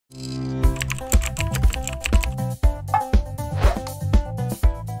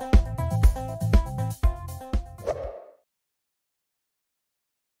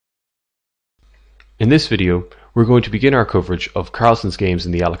In this video, we're going to begin our coverage of Carlsen's games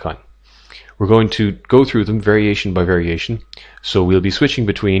in the Alekhine. We're going to go through them variation by variation, so we'll be switching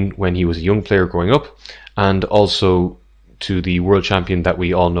between when he was a young player growing up and also to the world champion that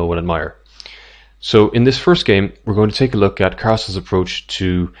we all know and admire. So in this first game, we're going to take a look at Carlsen's approach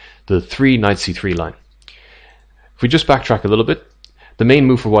to the 3 knight c3 line. If we just backtrack a little bit, the main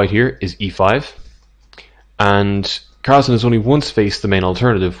move for white here is e5, and Carlsen has only once faced the main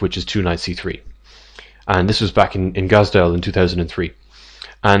alternative, which is 2 knight c3. And this was back in Gazdael in 2003.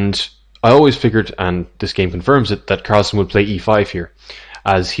 And I always figured, and this game confirms it, that Carlsen would play e5 here,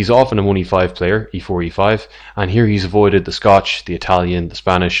 as he's often a 1e5 player, e4, e5, and here he's avoided the Scotch, the Italian, the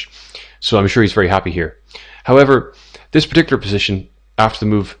Spanish, so I'm sure he's very happy here. However, this particular position, after the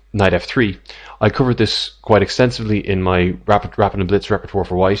move knight f3, I covered this quite extensively in my rapid and blitz repertoire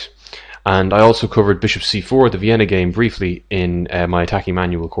for white, and I also covered bishop c4, the Vienna game, briefly in my attacking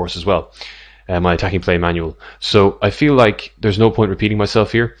manual course as well. My attacking play manual. So I feel like there's no point repeating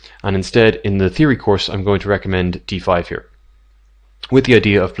myself here, and instead in the theory course I'm going to recommend d5 here, with the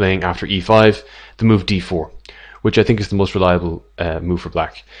idea of playing after e5 the move d4, which I think is the most reliable move for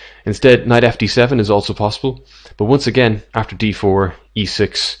black. Instead, knight fd7 is also possible, but once again after d4,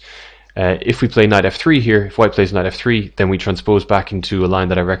 e6, if we play knight f3 here, if white plays knight f3, then we transpose back into a line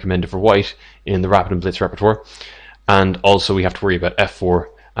that I recommended for white in the rapid and blitz repertoire, and also we have to worry about f4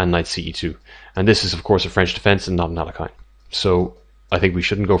 and knight ce2. And this is of course a French defense and not an Alekhine. So I think we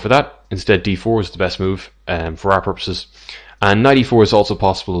shouldn't go for that. Instead, d4 is the best move for our purposes. And knight e4 is also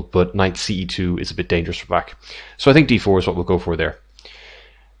possible, but knight ce2 is a bit dangerous for black. So I think d4 is what we'll go for there.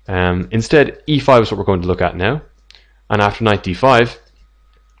 Instead, e5 is what we're going to look at now. And after knight d5,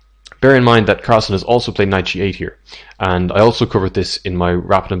 bear in mind that Carlsen has also played knight g8 here. And I also covered this in my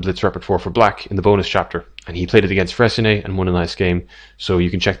rapid and blitz repertoire for black in the bonus chapter. And he played it against Fressinet and won a nice game, so you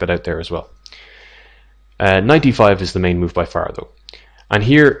can check that out there as well. Knight d5 is the main move by far though. And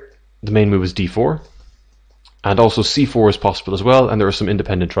here the main move is d4, and also c4 is possible as well, and there are some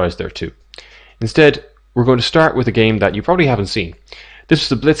independent tries there too. Instead, we're going to start with a game that you probably haven't seen. This was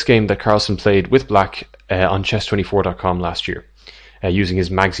the blitz game that Carlsen played with black on TheChessWorld.com last year, using his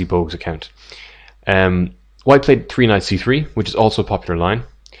Magsy Bogues account. White played 3 knight c3, which is also a popular line.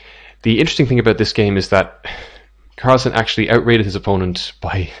 The interesting thing about this game is that Carlsen actually outrated his opponent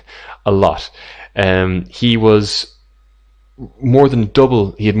by a lot. He was more than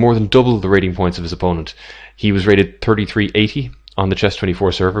double. He had more than double the rating points of his opponent. He was rated 3380 on the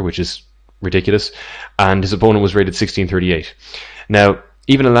Chess24 server, which is ridiculous, and his opponent was rated 1638. Now,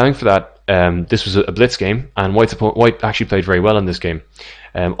 even allowing for that, this was a blitz game, and White actually played very well in this game.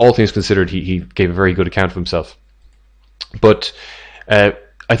 All things considered, he gave a very good account of himself. But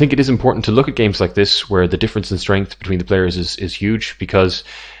I think it is important to look at games like this, where the difference in strength between the players is huge, because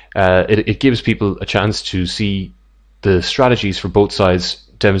it gives people a chance to see the strategies for both sides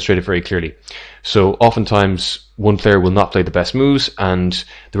demonstrated very clearly. So oftentimes one player will not play the best moves, and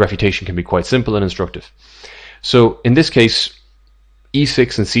the refutation can be quite simple and instructive. So in this case,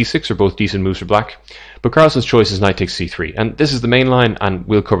 e6 and c6 are both decent moves for black, but Carlsen's choice is knight takes c3, and this is the main line, and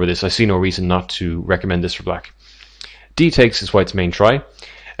we'll cover this. I see no reason not to recommend this for black. D takes is white's main try.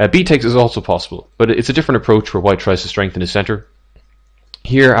 B takes is also possible, but it's a different approach where white tries to strengthen his center.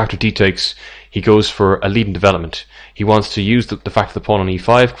 Here, after d takes, he goes for a lead in development. He wants to use the fact that the pawn on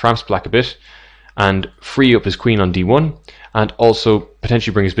e5 cramps black a bit and free up his queen on d1, and also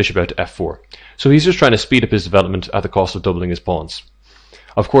potentially bring his bishop out to f4. So he's just trying to speed up his development at the cost of doubling his pawns.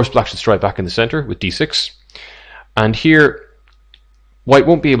 Of course, black should strike back in the center with d6, and here white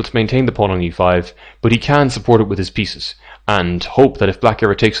won't be able to maintain the pawn on e5, but he can support it with his pieces, and hope that if black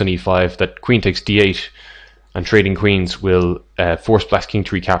ever takes on e5, that queen takes d8, and trading queens will force black's king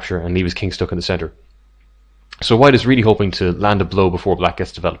to recapture and leave his king stuck in the center. So white is really hoping to land a blow before black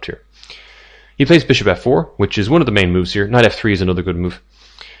gets developed here. He plays bishop f4, which is one of the main moves here. Knight f3 is another good move.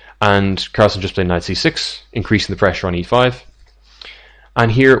 And Carlsen just played knight c6, increasing the pressure on e5. And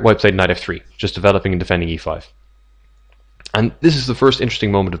here white played knight f3, just developing and defending e5. And this is the first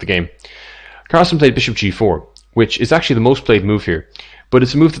interesting moment of the game. Carlsen played bishop g4, which is actually the most played move here, but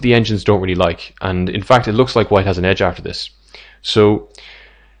it's a move that the engines don't really like, and in fact it looks like white has an edge after this. So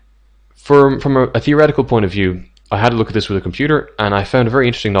from a theoretical point of view, I had a look at this with a computer, and I found a very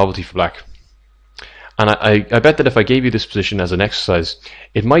interesting novelty for black. And I bet that if I gave you this position as an exercise,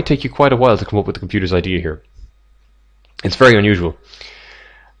 it might take you quite a while to come up with the computer's idea here. It's very unusual.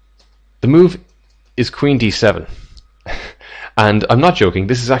 The move is queen d7. And I'm not joking,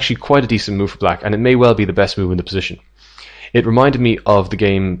 this is actually quite a decent move for black, and it may well be the best move in the position. It reminded me of the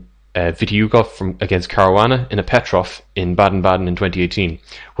game Vitiukov against Caruana in a Petrov in Baden-Baden in 2018,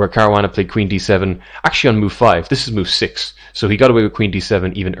 where Caruana played Queen d7 actually on move 5. This is move 6, so he got away with Queen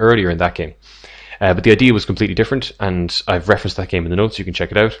d7 even earlier in that game. But the idea was completely different, and I've referenced that game in the notes, you can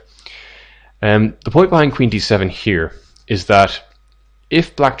check it out. The point behind Queen d7 here is that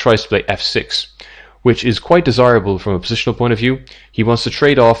if Black tries to play f6, which is quite desirable from a positional point of view, he wants to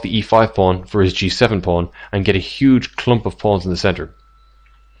trade off the e5 pawn for his g7 pawn and get a huge clump of pawns in the center.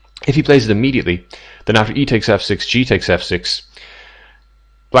 If he plays it immediately, then after e takes f6, g takes f6,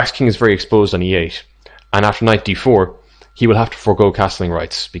 Black's king is very exposed on e8, and after knight d4, he will have to forego castling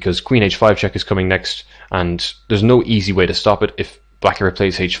rights, because queen h5 check is coming next, and there's no easy way to stop it. If Black ever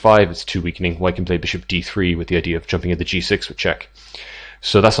plays h5, it's too weakening. White can play bishop d3 with the idea of jumping into g6 with check.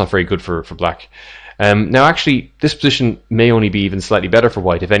 So that's not very good for Black. Now actually, this position may only be even slightly better for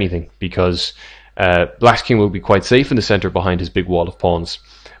White, if anything, because Black's king will be quite safe in the center behind his big wall of pawns.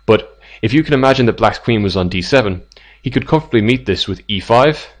 But if you can imagine that Black's queen was on d7, he could comfortably meet this with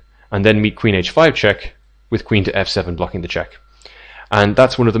e5, and then meet queen h5 check, with queen to f7 blocking the check. And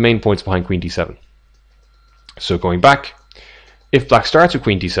that's one of the main points behind queen d7. So going back, if Black starts with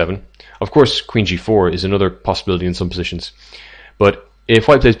queen d7, of course queen g4 is another possibility in some positions. But if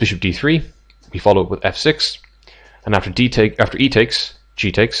White plays bishop d3, we follow it with f6, and after e takes,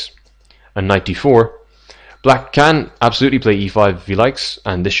 g takes, and knight d4, Black can absolutely play e5 if he likes,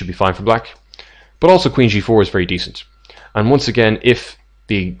 and this should be fine for Black. But also queen g4 is very decent. And once again, if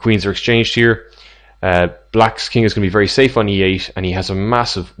the queens are exchanged here, Black's king is going to be very safe on e8, and he has a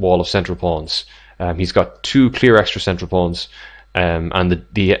massive wall of central pawns. He's got 2 clear extra central pawns, and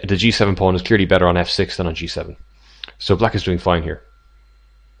the g7 pawn is clearly better on f6 than on g7. So Black is doing fine here.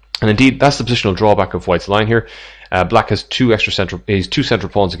 And indeed, that's the positional drawback of White's line here. Black has 2 central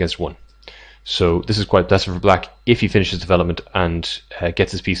pawns against 1. So this is quite pleasant for Black if he finishes development and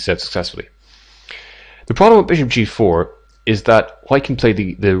gets his piece set successfully. The problem with bishop g4 is that White can play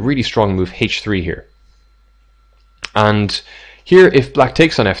the really strong move h3 here. And here, if Black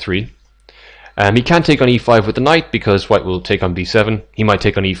takes on f3, he can take on e5 with the knight, because White will take on b7. He might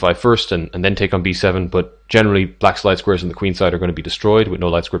take on e5 first and then take on b7, but generally Black's light squares on the queen side are going to be destroyed with no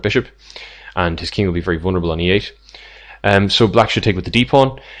light square bishop, and his king will be very vulnerable on e8. So Black should take with the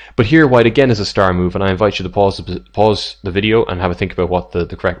d-pawn. But here White again is a star move, and I invite you to pause the video and have a think about what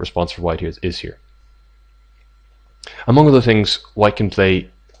the correct response for White is here. Among other things, White can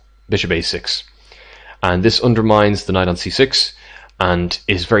play bishop a6, and this undermines the knight on c6 and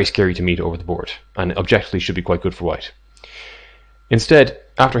is very scary to meet over the board, and objectively should be quite good for White. Instead,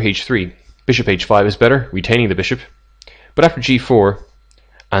 after h3, bishop h5 is better, retaining the bishop, but after g4,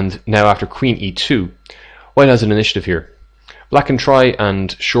 and now after queen e2, White has an initiative here. Black can try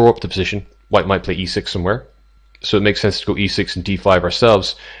and shore up the position. White might play e6 somewhere, so it makes sense to go e6 and d5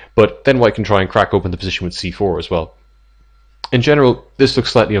 ourselves, but then White can try and crack open the position with c4 as well. In general, this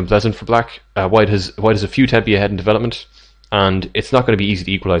looks slightly unpleasant for Black. White has a few tempi ahead in development, and it's not going to be easy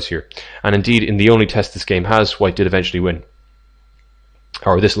to equalize here. And indeed, in the only test this game has, White did eventually win.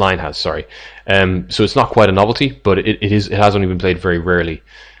 Or this line has, sorry. So it's not quite a novelty, but it has only been played very rarely.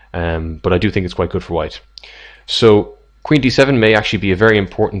 But I do think it's quite good for White. So queen d7 may actually be a very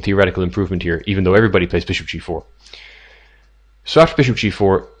important theoretical improvement here, even though everybody plays bishop g4. So after bishop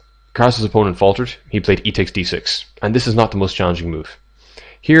g4, Carlsen's opponent faltered. He played e takes d6, and this is not the most challenging move.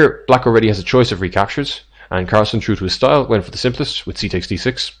 Here, Black already has a choice of recaptures, and Carlsen, true to his style, went for the simplest with c takes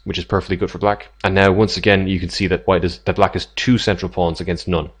d6, which is perfectly good for Black. And now, once again, you can see that Black has 2 central pawns against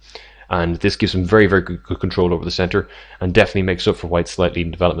none, and this gives him very, very good control over the center, and definitely makes up for White's slight lead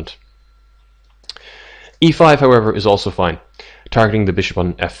in development. e5, however, is also fine, targeting the bishop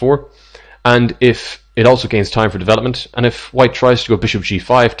on f4, and if it also gains time for development, and if White tries to go bishop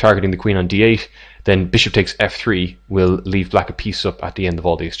g5, targeting the queen on d8, then bishop takes f3 will leave Black a piece up at the end of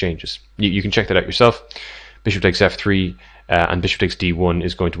all the exchanges. You can check that out yourself. Bishop takes f3 and bishop takes d1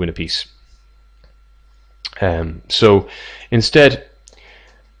 is going to win a piece. So instead,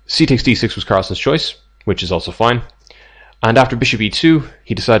 c takes d6 was Carlsen's choice, which is also fine. And after bishop e2,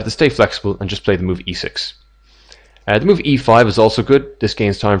 he decided to stay flexible and just play the move e6. The move e5 is also good. This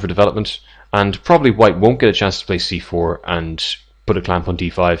gains time for development, and probably White won't get a chance to play c4 and put a clamp on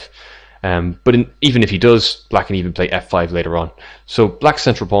d5. But even if he does, Black can even play f5 later on. So Black's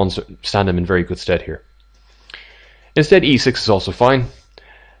central pawns stand him in very good stead here. Instead, e6 is also fine,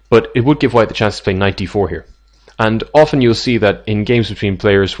 but it would give White the chance to play knight d4 here. And often you'll see that in games between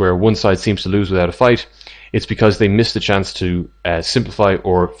players where one side seems to lose without a fight, it's because they miss the chance to simplify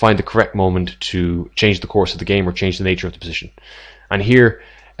or find the correct moment to change the course of the game or change the nature of the position. And here,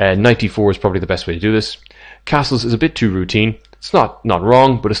 knight d4 is probably the best way to do this. Castles is a bit too routine, It's not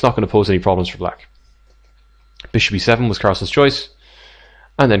wrong, but it's not going to pose any problems for black. Bishop e7 was Carlsen's choice,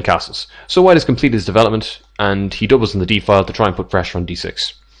 and then castles. So white has completed his development, and he doubles in the d file to try and put pressure on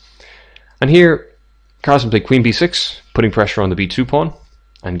d6. And here, Carlsen played queen b6, putting pressure on the b2 pawn,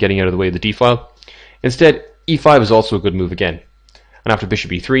 and getting out of the way of the d file. Instead, e5 is also a good move again. And after bishop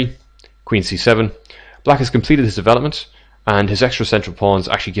e3, queen c7, black has completed his development, and his extra central pawns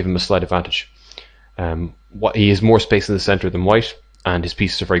actually give him a slight advantage. He has more space in the center than white, and his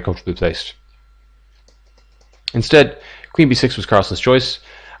pieces are very comfortably placed. Instead, queen b6 was Carlsen's choice,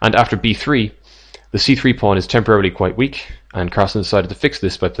 and after b3, the c3 pawn is temporarily quite weak, and Carlsen decided to fix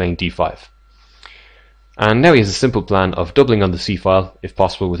this by playing d5. And now he has a simple plan of doubling on the c file, if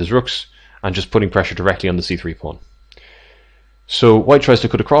possible, with his rooks, and just putting pressure directly on the c3 pawn. So white tries to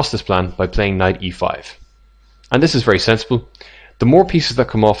cut across this plan by playing knight e5. And this is very sensible. The more pieces that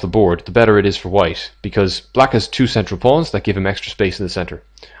come off the board, the better it is for white, because black has two central pawns that give him extra space in the center.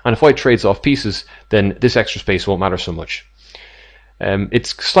 And if white trades off pieces, then this extra space won't matter so much.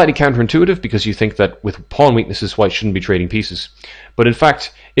 It's slightly counterintuitive because you think that with pawn weaknesses, white shouldn't be trading pieces. But in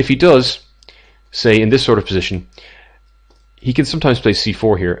fact, if he does, say in this sort of position, he can sometimes play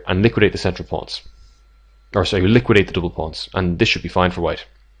c4 here and liquidate the central pawns. Or sorry, liquidate the double pawns, and this should be fine for white.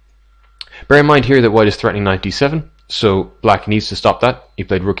 Bear in mind here that white is threatening knight d7, so black needs to stop that. He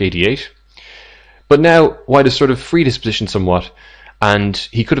played rook a d8. But now white has sort of freed his position somewhat, and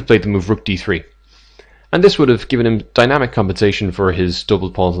he could have played the move rook d3. And this would have given him dynamic compensation for his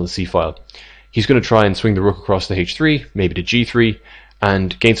double pawns on the c-file. He's going to try and swing the rook across to h3, maybe to g3,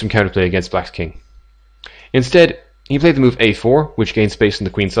 and gain some counterplay against black's king. Instead, he played the move a4, which gains space on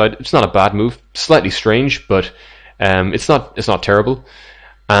the queen side. It's not a bad move, slightly strange, but it's not terrible.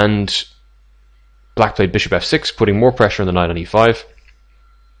 And black played bishop f6, putting more pressure on the knight on e5.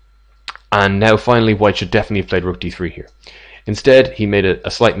 And now finally white should definitely have played rook d3 here. Instead, he made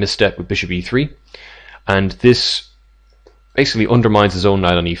a slight misstep with bishop e3, and this basically undermines his own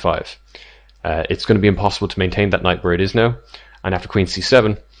knight on e5. It's going to be impossible to maintain that knight where it is now, and after queen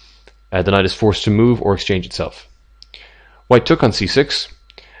c7, the knight is forced to move or exchange itself. White took on c6,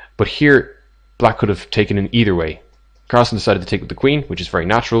 but here black could have taken in either way. Carlsen decided to take with the queen, which is very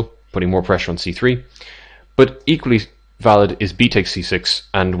natural, putting more pressure on c3, but equally valid is b takes c6,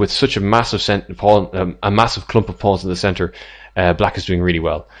 and with such a massive clump of pawns in the center, black is doing really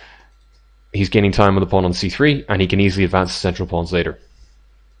well. He's gaining time on the pawn on c3, and he can easily advance the central pawns later.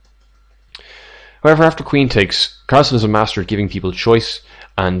 However, after queen takes, Carlsen is a master at giving people choice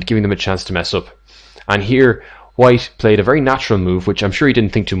and giving them a chance to mess up. And here, white played a very natural move, which I'm sure he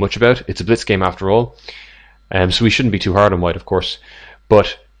didn't think too much about. It's a blitz game after all, so we shouldn't be too hard on white, of course.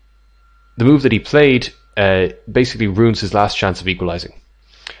 But the move that he played basically ruins his last chance of equalizing.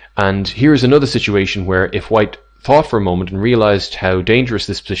 And here's another situation where if white thought for a moment and realized how dangerous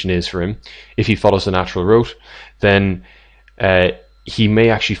this position is for him, if he follows the natural route, then he may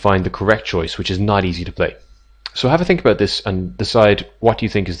actually find the correct choice, which is not easy to play. So have a think about this and decide what you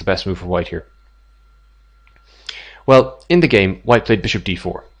think is the best move for white here. Well, in the game, white played bishop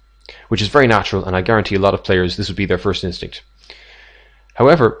d4, which is very natural, and I guarantee a lot of players this would be their first instinct.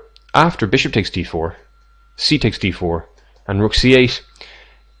 However, after bishop takes d4, c takes d4, and rook c8,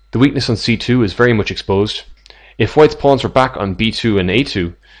 the weakness on c2 is very much exposed. If white's pawns were back on b2 and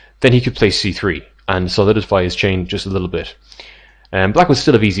a2, then he could play c3 and solidify his chain just a little bit. Black would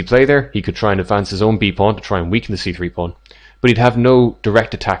still have easy play there. He could try and advance his own b pawn to try and weaken the c3 pawn, but he'd have no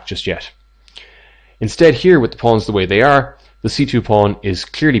direct attack just yet. Instead, here with the pawns the way they are, the c2 pawn is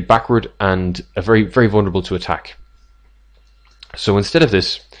clearly backward and very vulnerable to attack. So instead of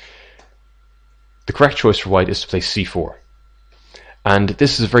this, the correct choice for white is to play c4. And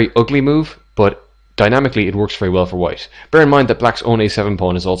this is a very ugly move, but dynamically it works very well for white. Bear in mind that black's own a7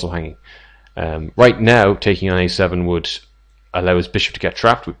 pawn is also hanging. Right now, taking on a7 would allow his bishop to get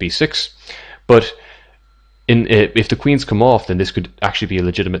trapped with b6, but if the queens come off, then this could actually be a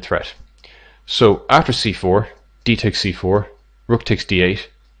legitimate threat. So after c4, d takes c4, rook takes d8,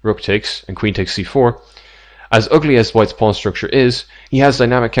 rook takes, and queen takes c4. As ugly as white's pawn structure is, he has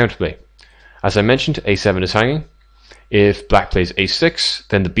dynamic counterplay. As I mentioned, a7 is hanging. If black plays a6,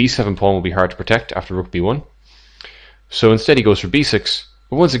 then the b7 pawn will be hard to protect after rook b1. So instead he goes for b6,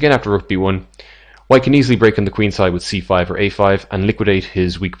 but once again after rook b1, white can easily break on the queen side with c5 or a5 and liquidate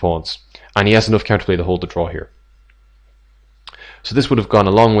his weak pawns, and he has enough counterplay to hold the draw here. So this would have gone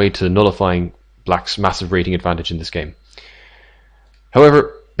a long way to nullifying black's massive rating advantage in this game.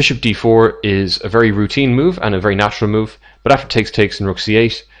 However, bishop d4 is a very routine move and a very natural move, but after takes and rook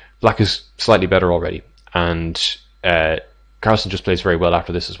c8, black is slightly better already, and Carlsen just plays very well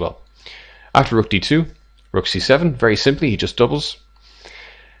after this as well. After rook d2, Rook c7, very simply, he just doubles.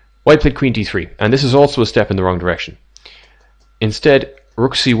 White played queen d3, and this is also a step in the wrong direction. Instead,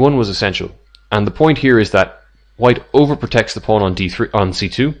 rook c1 was essential, and the point here is that white overprotects the pawn on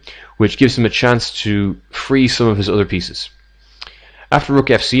c2, which gives him a chance to free some of his other pieces. After rook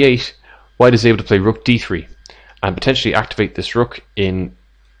fc8, white is able to play rook d3, and potentially activate this rook in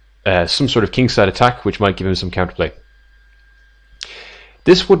some sort of kingside attack, which might give him some counterplay.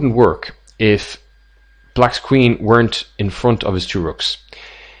 This wouldn't work if black's queen weren't in front of his two rooks.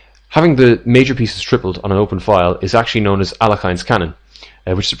 Having the major pieces tripled on an open file is actually known as Alekhine's cannon,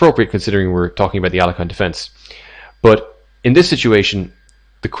 which is appropriate considering we're talking about the Alekhine defense. But in this situation,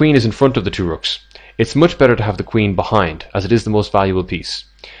 the queen is in front of the two rooks. It's much better to have the queen behind, as it is the most valuable piece.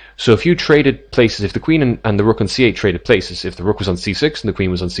 So if you traded places, if the queen and the rook on c8 traded places, if the rook was on c6 and the queen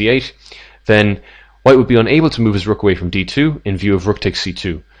was on c8, then white would be unable to move his rook away from d2 in view of rook takes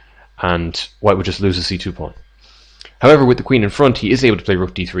c2, and white would just lose his c2 pawn. However, with the queen in front, he is able to play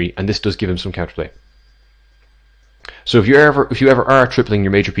rook d3, and this does give him some counterplay. So if you ever are tripling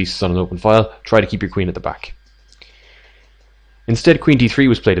your major pieces on an open file, try to keep your queen at the back. Instead, queen d3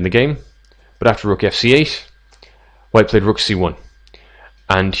 was played in the game, but after rook fc8, white played rook c1.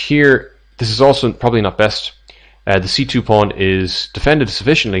 And here, this is also probably not best. The c2 pawn is defended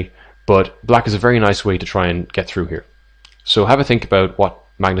sufficiently, but black is a very nice way to try and get through here. So have a think about what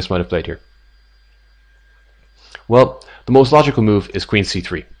Magnus might have played here. Well, the most logical move is queen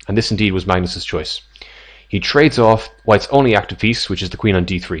c3, and this indeed was Magnus's choice. He trades off white's only active piece, which is the queen on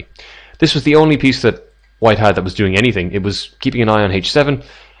d3. This was the only piece that white had that was doing anything. It was keeping an eye on h7,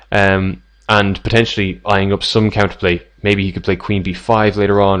 and potentially eyeing up some counterplay. Maybe he could play queen b5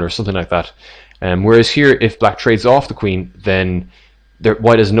 later on, or something like that. Whereas here, if black trades off the queen, then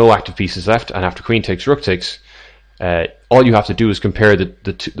white has no active pieces left, and after queen takes, rook takes, all you have to do is compare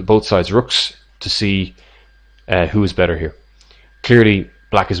the both sides' rooks to see who is better here. Clearly,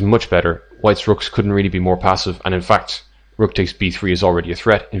 black is much better. White's rooks couldn't really be more passive, and in fact, rook takes b3 is already a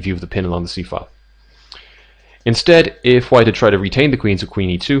threat in view of the pin along the c-file. Instead, if white had tried to retain the queens with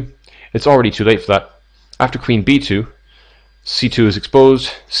queen e2, it's already too late for that. After queen b2, c2 is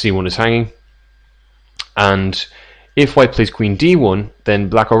exposed, c1 is hanging, and if white plays queen d1, then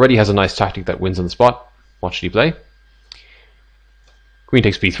black already has a nice tactic that wins on the spot. What should he play? Queen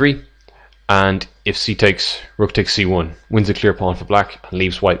takes b3, and if c takes, rook takes c1, wins a clear pawn for black and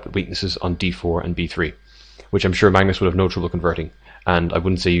leaves white with weaknesses on d4 and b3, which I'm sure Magnus would have no trouble converting, and I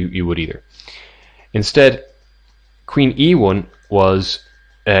wouldn't say you would either. Instead, queen e1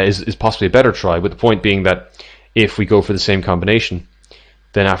 is possibly a better try, with the point being that if we go for the same combination,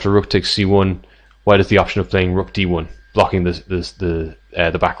 then after rook takes c1, white has the option of playing rook d1, blocking the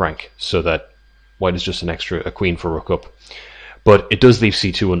back rank, so that white is just a queen for rook up. But it does leave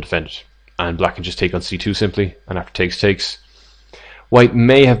c2 undefended, and black can just take on c2 simply, and after takes. White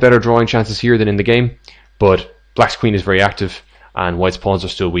may have better drawing chances here than in the game, but black's queen is very active, and white's pawns are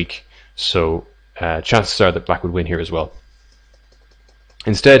still weak, so chances are that black would win here as well.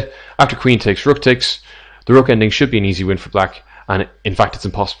 Instead, after queen takes, rook takes, the rook ending should be an easy win for black, and in fact it's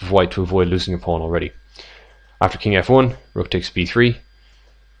impossible for white to avoid losing a pawn already. After king f1, rook takes b3,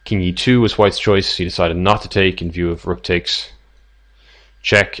 king e2 was white's choice. He decided not to take in view of rook takes,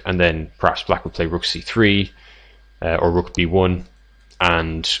 check, and then perhaps black would play rook c3 or rook b1,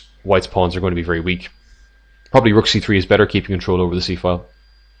 and white's pawns are going to be very weak. Probably rook c3 is better, keeping control over the c-file.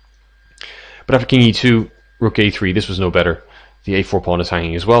 But after king e2, rook a3, this was no better. The a4 pawn is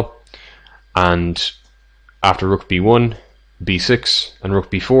hanging as well, and after rook b1, b6, and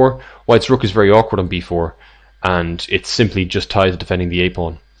rook b4, white's rook is very awkward on b4, and it's simply just tied to defending the a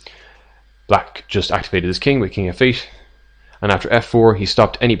pawn. Black just activated his king with king f8, and after f4 he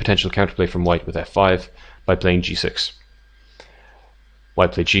stopped any potential counterplay from white with f5 by playing g6.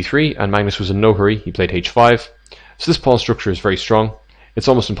 White played g3, and Magnus was in no hurry. He played h5, so this pawn structure is very strong. It's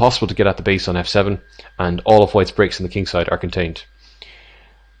almost impossible to get at the base on f7, and all of white's breaks on the king side are contained.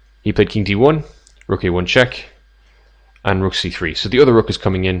 He played king d1, rook a1 check, and rook c3. So the other rook is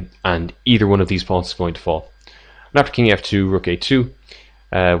coming in, and either one of these pawns is going to fall. And after king f2, rook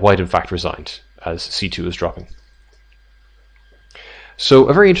a2, white in fact resigned, as c2 is dropping. So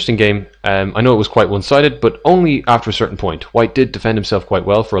a very interesting game. I know it was quite one-sided, but only after a certain point. White did defend himself quite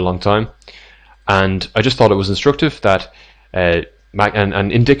well for a long time, and I just thought it was instructive that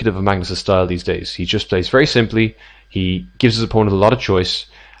and indicative of Magnus' style these days. He just plays very simply, he gives his opponent a lot of choice,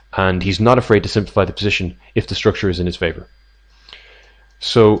 and he's not afraid to simplify the position if the structure is in his favor.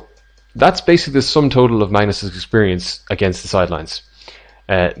 So that's basically the sum total of Magnus' experience against the sidelines.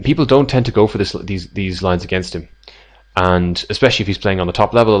 People don't tend to go for these lines against him, and especially if he's playing on the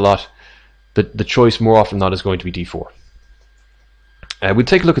top level a lot, the choice more often than not is going to be d4. We'll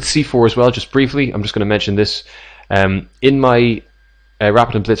take a look at c4 as well, just briefly. I'm just going to mention this. In my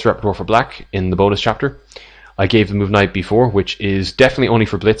Rapid and Blitz repertoire for black, in the bonus chapter, I gave the move knight b4, which is definitely only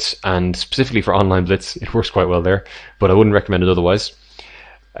for blitz, and specifically for online blitz. It works quite well there, but I wouldn't recommend it otherwise.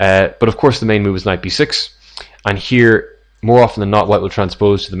 But of course the main move is knight b6, and here, more often than not, white will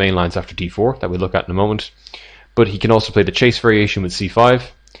transpose to the main lines after d4, that we'll look at in a moment. But he can also play the chase variation with c5,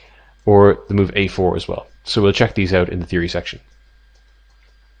 or the move a4 as well. So we'll check these out in the theory section.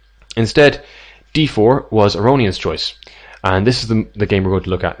 Instead, d4 was Aronian's choice, and this is the game we're going to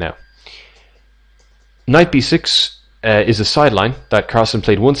look at now. Knight b6 is a sideline that Carlsen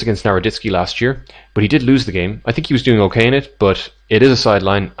played once against Naroditsky last year, but he did lose the game. I think he was doing okay in it, but it is a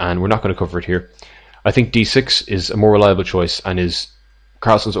sideline, and we're not going to cover it here. I think d6 is a more reliable choice, and is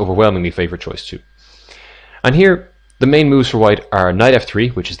Carlsen's overwhelmingly favourite choice too. And here, the main moves for white are knight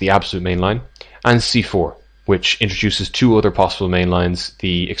f3, which is the absolute main line, and c4, which introduces two other possible main lines,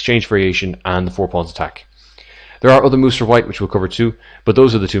 the exchange variation and the 4 pawns attack. There are other moves for white which we'll cover too, but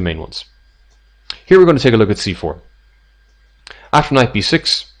those are the two main ones. Here we're going to take a look at c4. After knight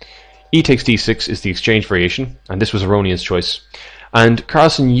b6, e takes d6 is the exchange variation, and this was Aronian's choice. And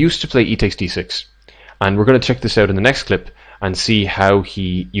Carlsen used to play e takes d6, and we're going to check this out in the next clip and see how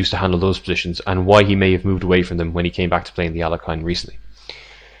he used to handle those positions and why he may have moved away from them when he came back to playing the Alekhine recently.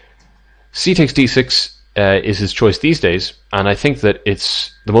 C takes d6 is his choice these days, and I think that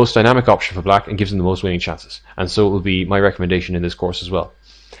it's the most dynamic option for black and gives him the most winning chances, and so it will be my recommendation in this course as well.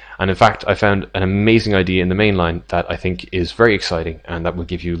 And in fact, I found an amazing idea in the main line that I think is very exciting and that will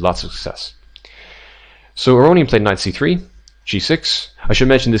give you lots of success. So Aronian played knight c3, g6. I should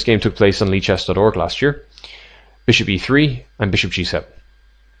mention this game took place on TheChessWorld.com last year. Bishop e3 and bishop g7.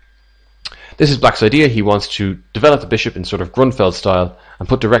 This is black's idea. He wants to develop the bishop in sort of Grunfeld style and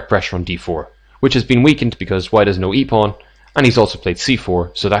put direct pressure on d4, which has been weakened because white has no e-pawn, and he's also played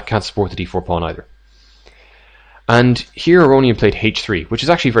c4, so that can't support the d4 pawn either. And here Aronian played h3, which is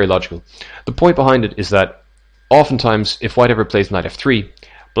actually very logical. The point behind it is that oftentimes, if white ever plays knight f3,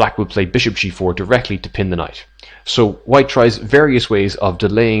 black will play bishop g4 directly to pin the knight. So white tries various ways of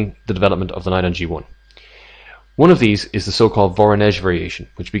delaying the development of the knight on g1. One of these is the so-called Voronezh variation,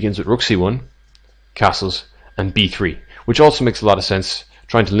 which begins with rook c1, castles, and b3, which also makes a lot of sense,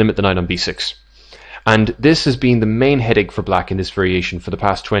 trying to limit the knight on b6. And this has been the main headache for black in this variation for the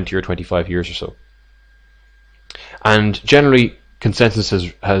past 20 or 25 years or so. And generally, consensus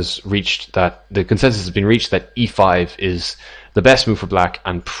has been reached that e5 is the best move for black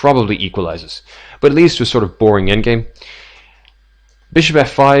and probably equalizes, but it leads to a sort of boring endgame. Bishop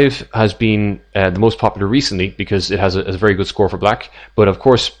f5 has been the most popular recently because it has a very good score for black, but of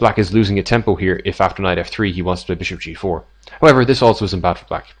course black is losing a tempo here if after knight f3 he wants to play bishop g4. However, this also isn't bad for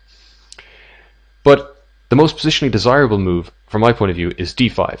black. But the most positionally desirable move, from my point of view, is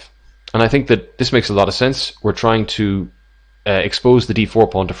d5. And I think that this makes a lot of sense. We're trying to expose the d4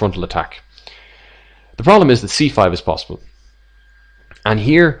 pawn to frontal attack. The problem is that c5 is possible. And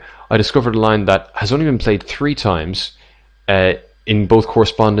here I discovered a line that has only been played 3 times in both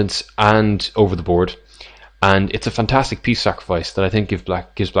correspondence and over the board. And it's a fantastic piece sacrifice that I think gives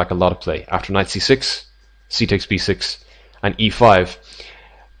black a lot of play. After knight c6, c takes b6, and e5,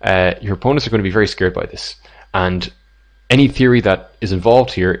 your opponents are going to be very scared by this. And any theory that is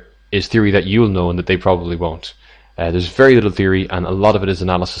involved here is theory that you'll know and that they probably won't. There's very little theory and a lot of it is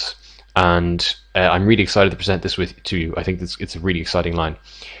analysis, and I'm really excited to present this to you. I think it's a really exciting line.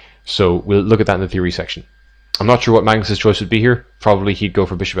 So we'll look at that in the theory section. I'm not sure what Magnus's choice would be here. Probably he'd go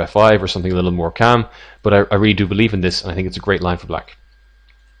for bishop f5 or something a little more calm, but I really do believe in this and I think it's a great line for black.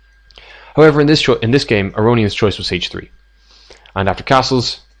 However, in this game, Aronian's choice was h3. And after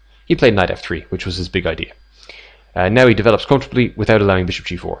castles, he played knight f3, which was his big idea. Now he develops comfortably without allowing bishop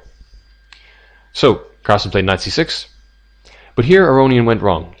g4. So, Carlsen played knight c6, but here Aronian went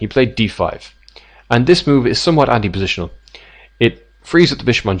wrong. He played d5, and this move is somewhat anti-positional. It frees up the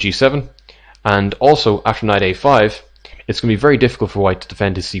bishop on g7, and also after knight a5, it's going to be very difficult for white to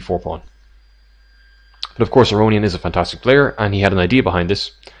defend his c4 pawn. But of course Aronian is a fantastic player, and he had an idea behind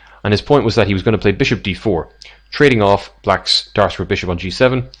this, and his point was that he was going to play bishop d4, trading off black's dark bishop on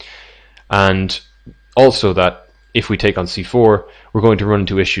g7, and also that if we take on c4, we're going to run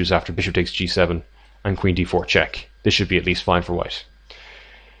into issues after bishop takes g7 and queen d4 check. This should be at least fine for white.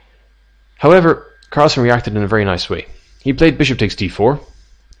 However, Carlsen reacted in a very nice way. He played bishop takes d4,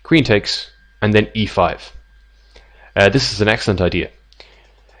 queen takes, and then e5. This is an excellent idea.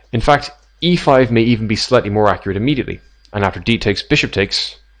 In fact, e5 may even be slightly more accurate immediately, and after d takes, bishop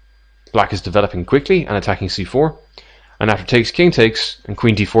takes, black is developing quickly and attacking c4, and after takes, king takes, and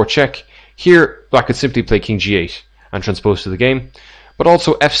queen d4 check, Here, black could simply play king g8 and transpose to the game, but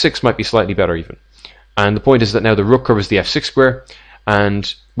also f6 might be slightly better even. And the point is that now the rook covers the f6 square,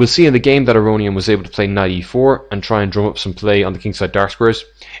 and we'll see in the game that Aronian was able to play knight e4 and try and drum up some play on the kingside dark squares.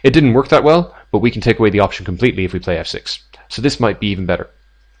 It didn't work that well, but we can take away the option completely if we play f6. So this might be even better.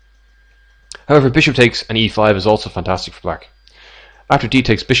 However, bishop takes and e5 is also fantastic for black. After d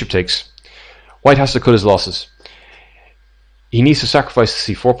takes, bishop takes, white has to cut his losses. He needs to sacrifice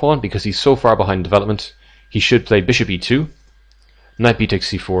the c4 pawn because he's so far behind development. He should play bishop e2, knight b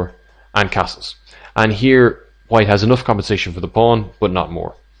takes c4, and castles. And here, white has enough compensation for the pawn, but not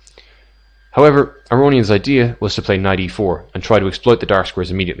more. However, Aronian's idea was to play knight e4 and try to exploit the dark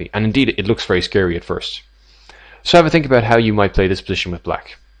squares immediately, and indeed it looks very scary at first. So have a think about how you might play this position with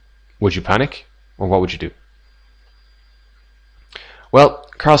black. Would you panic, or what would you do? Well,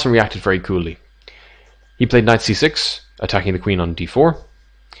 Carlsen reacted very coolly. He played knight c6, attacking the queen on d4,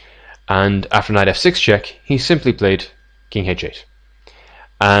 and after knight f6 check, he simply played king h8.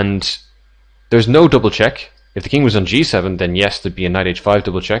 And there's no double check. If the king was on g7, then yes, there'd be a knight h5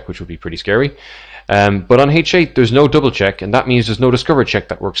 double check, which would be pretty scary. But on h8, there's no double check, and that means there's no discovered check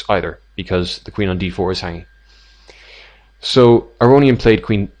that works either, because the queen on d4 is hanging. So Aronian played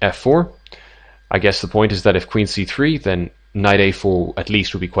queen f4. I guess the point is that if queen c3, then knight a4 at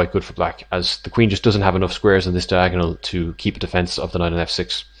least would be quite good for black, as the queen just doesn't have enough squares in this diagonal to keep a defense of the knight on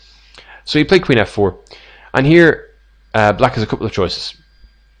f6. So he played queen f4, and here black has a couple of choices.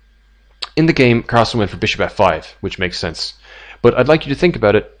 In the game, Carlsen went for bishop f5, which makes sense. But I'd like you to think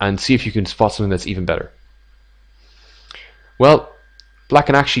about it and see if you can spot something that's even better. Well, black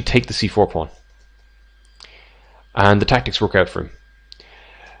can actually take the c4 pawn. And the tactics work out for him.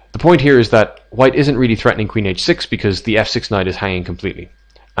 The point here is that white isn't really threatening queen h6 because the f6 knight is hanging completely.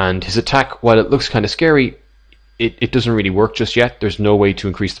 And his attack, while it looks kind of scary, it doesn't really work just yet. There's no way to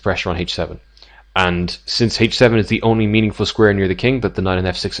increase the pressure on h7. And since h7 is the only meaningful square near the king that the knight on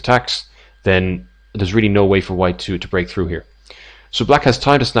f6 attacks, then there's really no way for white to break through here. So black has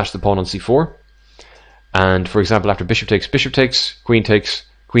time to snatch the pawn on c4. And for example, after bishop takes, queen takes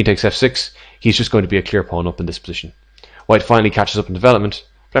f6, he's just going to be a clear pawn up in this position. White finally catches up in development,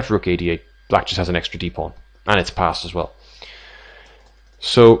 but after rook a8, black just has an extra d pawn, and it's passed as well.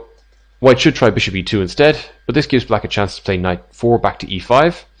 So white should try bishop e2 instead, but this gives black a chance to play knight 4 back to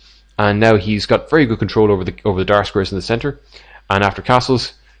e5, and now he's got very good control over the dark squares in the center. And after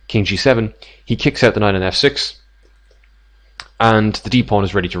castles, king g7, he kicks out the knight on f6, and the d pawn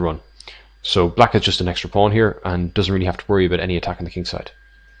is ready to run. So black has just an extra pawn here and doesn't really have to worry about any attack on the king side.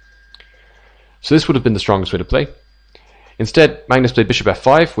 So this would have been the strongest way to play. Instead, Magnus played bishop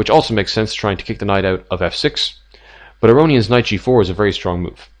f5, which also makes sense, trying to kick the knight out of f6. But Aronian's knight g4 is a very strong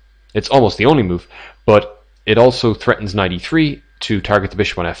move. It's almost the only move, but it also threatens knight e3 to target the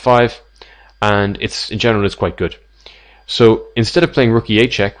bishop on f5, and in general it's quite good. So instead of playing rook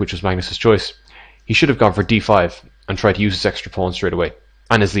e8 check, which was Magnus's choice, he should have gone for d5 and tried to use his extra pawn straight away,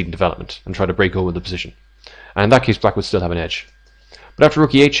 and his lead in development, and try to break over the position. And in that case, black would still have an edge. But after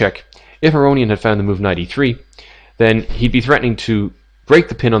rook e8 check, if Aronian had found the move knight e3, then he'd be threatening to break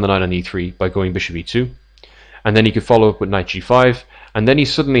the pin on the knight on e3 by going bishop e2, and then he could follow up with knight g5, and then he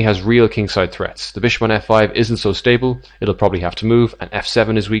suddenly has real kingside threats. The bishop on f5 isn't so stable, it'll probably have to move, and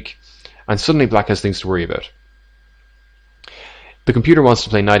f7 is weak, and suddenly black has things to worry about. The computer wants to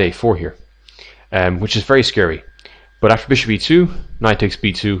play knight a4 here, which is very scary. But after bishop e2, knight takes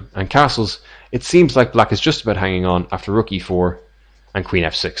b2, and castles, it seems like black is just about hanging on after rook e4 and queen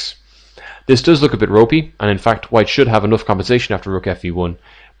f6. This does look a bit ropey, and in fact white should have enough compensation after rook fe1,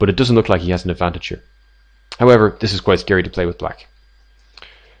 but it doesn't look like he has an advantage here. However, this is quite scary to play with black.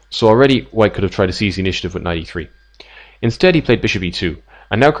 So already white could have tried to seize the initiative with knight e3. Instead he played bishop e2,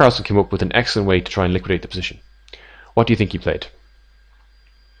 and now Carlsen came up with an excellent way to try and liquidate the position. What do you think he played?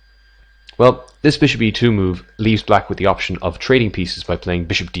 Well, this bishop e2 move leaves black with the option of trading pieces by playing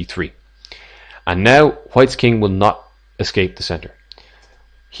bishop d3. And now white's king will not escape the center.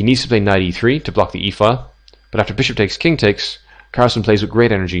 He needs to play knight e3 to block the e-file, but after bishop takes, king takes, Carlsen plays with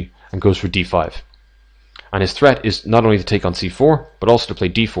great energy and goes for d5. And his threat is not only to take on c4, but also to play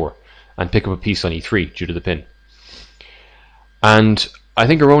d4 and pick up a piece on e3 due to the pin. And I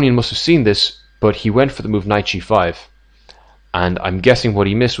think Aronian must have seen this, but he went for the move knight g5. And I'm guessing what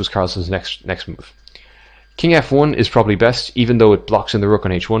he missed was Carlsen's next move. King f1 is probably best, even though it blocks in the rook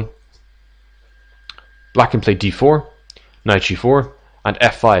on h1. Black can play d4, knight g4, and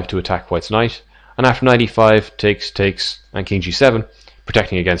f5 to attack white's knight. And after knight e5, takes, and king g7,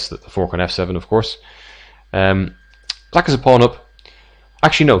 protecting against the fork on f7, of course. Black is a pawn up.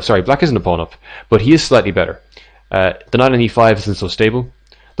 Actually, no, sorry, black isn't a pawn up, but he is slightly better. The knight on e5 isn't so stable,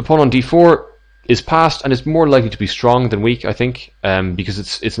 The pawn on d4 is passed, and it's more likely to be strong than weak, I think,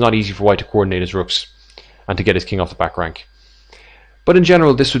 because it's not easy for white to coordinate his rooks and to get his king off the back rank. But in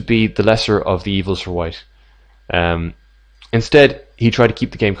general, this would be the lesser of the evils for white. Instead, he tried to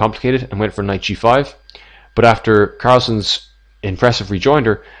keep the game complicated and went for knight g5, but after Carlsen's impressive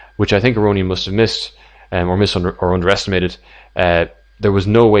rejoinder, which I think Aronian must have missed or underestimated, there was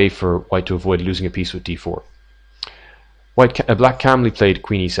no way for white to avoid losing a piece with d4. Black calmly played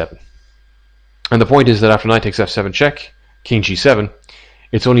queen e7. And the point is that after knight takes f7 check, king g7,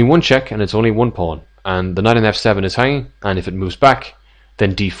 it's only one check and it's only one pawn, and the knight on f7 is hanging, and if it moves back,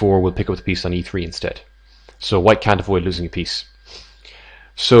 then d4 will pick up the piece on e3 instead. So white can't avoid losing a piece.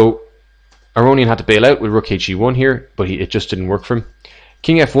 So Aronian had to bail out with rook he1 here, but it just didn't work for him.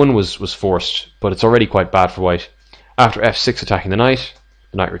 King f1 was forced, but it's already quite bad for white. After f6 attacking the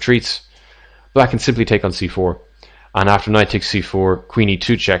knight retreats. Black can simply take on c4, and after knight takes c4, queen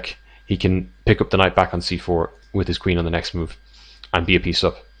e2 check, he can pick up the knight back on c4 with his queen on the next move and be a piece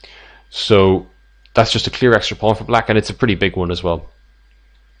up. So that's just a clear extra pawn for black, and it's a pretty big one as well.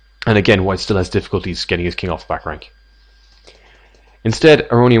 And again, white still has difficulties getting his king off the back rank. Instead,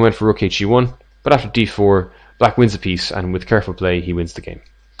 Aronian went for rook he1, but after d4, black wins a piece, and with careful play, he wins the game.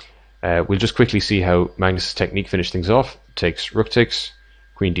 We'll just quickly see how Magnus's technique finished things off. Rook takes,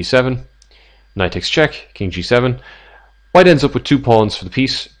 queen d7, knight takes check, king g7. White ends up with 2 pawns for the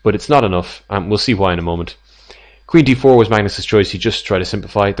piece, but it's not enough, and we'll see why in a moment. Queen d4 was Magnus's choice. He just tried to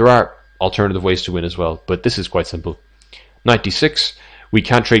simplify. There are alternative ways to win as well, but this is quite simple. Knight d6. We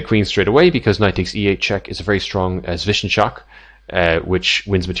can't trade queens straight away because knight takes e8 check is a very strong Zwischenschach, which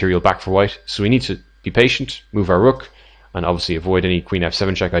wins material back for white. So we need to be patient, move our rook, and obviously avoid any queen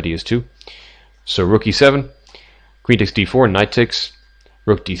f7 check ideas too. So rook e7, queen takes d4, knight takes,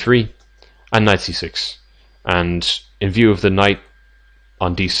 rook d3, and knight c6. And in view of the knight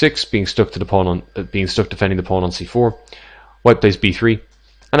on d6 being stuck to the pawn on defending the pawn on c4, white plays b3,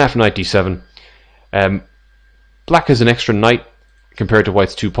 and after knight d7, black has an extra knight compared to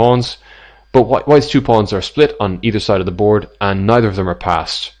white's 2 pawns, but white's 2 pawns are split on either side of the board, and neither of them are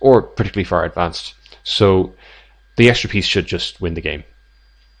passed or particularly far advanced. So the extra piece should just win the game.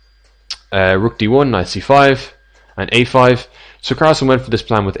 Rook d1, knight c5, and a5. So Carlsen went for this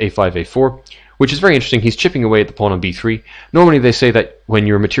plan with a5, a4, which is very interesting. He's chipping away at the pawn on b3. Normally they say that when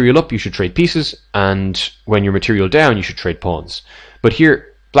you're material up, you should trade pieces, and when you're material down, you should trade pawns. But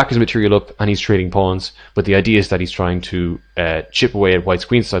here, black is material up, and he's trading pawns, but the idea is that he's trying to chip away at white's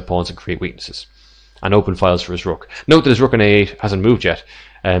queenside pawns and create weaknesses, and open files for his rook. Note that his rook on a8 hasn't moved yet,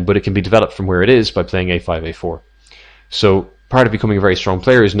 but it can be developed from where it is by playing a5, a4. So part of becoming a very strong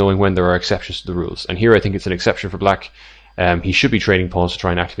player is knowing when there are exceptions to the rules, and here I think it's an exception for black. He should be trading pawns to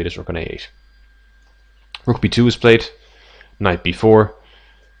try and activate his rook on a8. Rook b2 is played, knight b4,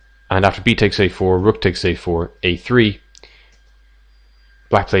 and after b takes a4, rook takes a4, a3.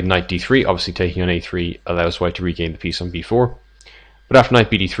 Black played knight d3, obviously taking on a3 allows white to regain the piece on b4. But after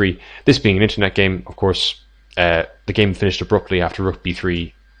knight bd3, this being an internet game, of course, the game finished abruptly after rook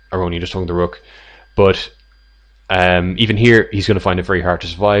b3. Aronian just hung the rook. But even here, he's going to find it very hard to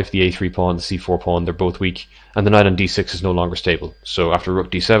survive. The a3 pawn, the c4 pawn, they're both weak, and the knight on d6 is no longer stable. So after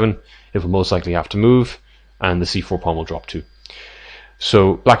rook d7, it will most likely have to move, and the c4 pawn will drop too.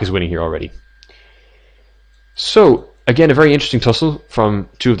 So black is winning here already. So again, a very interesting tussle from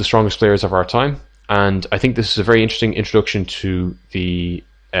 2 of the strongest players of our time, and I think this is a very interesting introduction to the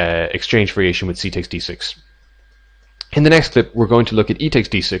exchange variation with c takes d6. In the next clip, we're going to look at e takes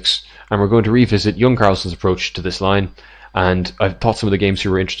d6, and we're going to revisit young Carlsen's approach to this line, and I've thought some of the games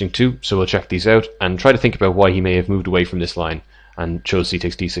here were interesting too, so we'll check these out and try to think about why he may have moved away from this line and chose c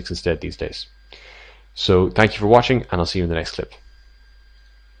takes d6 instead these days. So thank you for watching, and I'll see you in the next clip.